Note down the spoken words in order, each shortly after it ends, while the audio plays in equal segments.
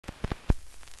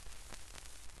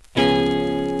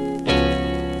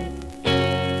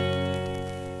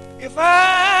If I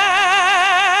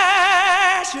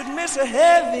should miss a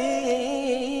heaven,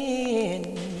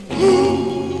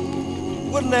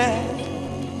 wouldn't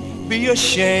that be a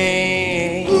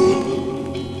shame?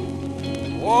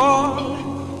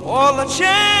 All the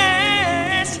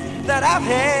chance that I've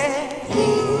had,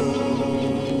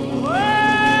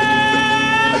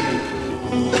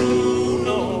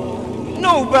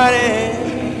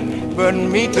 nobody but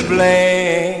me to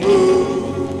blame.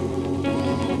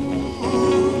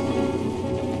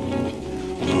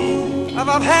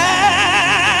 I've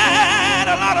had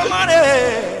a lot of money,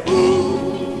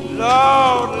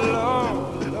 Lord,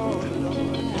 Lord, Lord,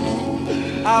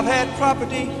 Lord. I've had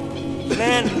property,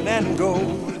 land and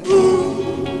gold.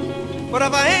 But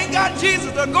if I ain't got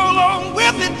Jesus to go along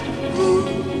with it,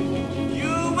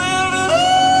 you will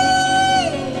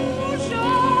lose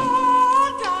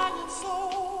your darling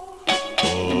soul.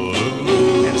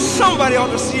 And somebody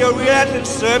ought to see a reality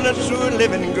serving the true and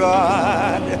living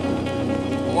God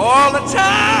all the time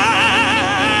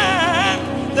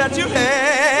that you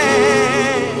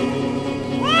had.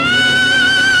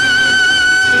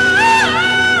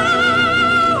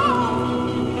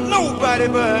 Nobody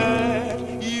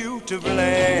but you to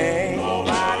blame.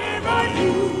 Nobody but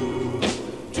you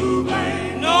to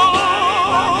blame. Nobody.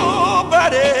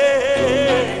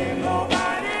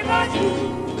 Nobody but you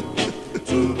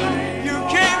to blame. You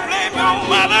can't blame your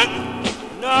mother.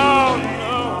 No,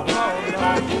 no, no,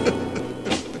 no.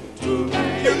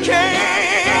 You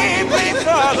can't blame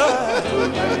father.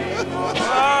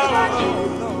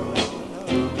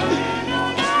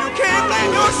 You can't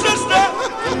blame your sister.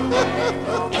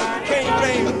 You can't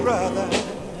blame your brother.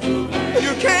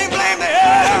 You can't blame the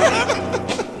elder.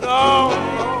 No,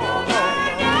 no, no.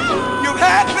 You've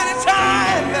had many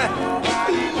times.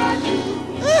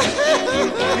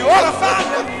 You ought to find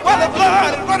it while the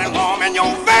blood is running warm in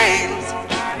your veins.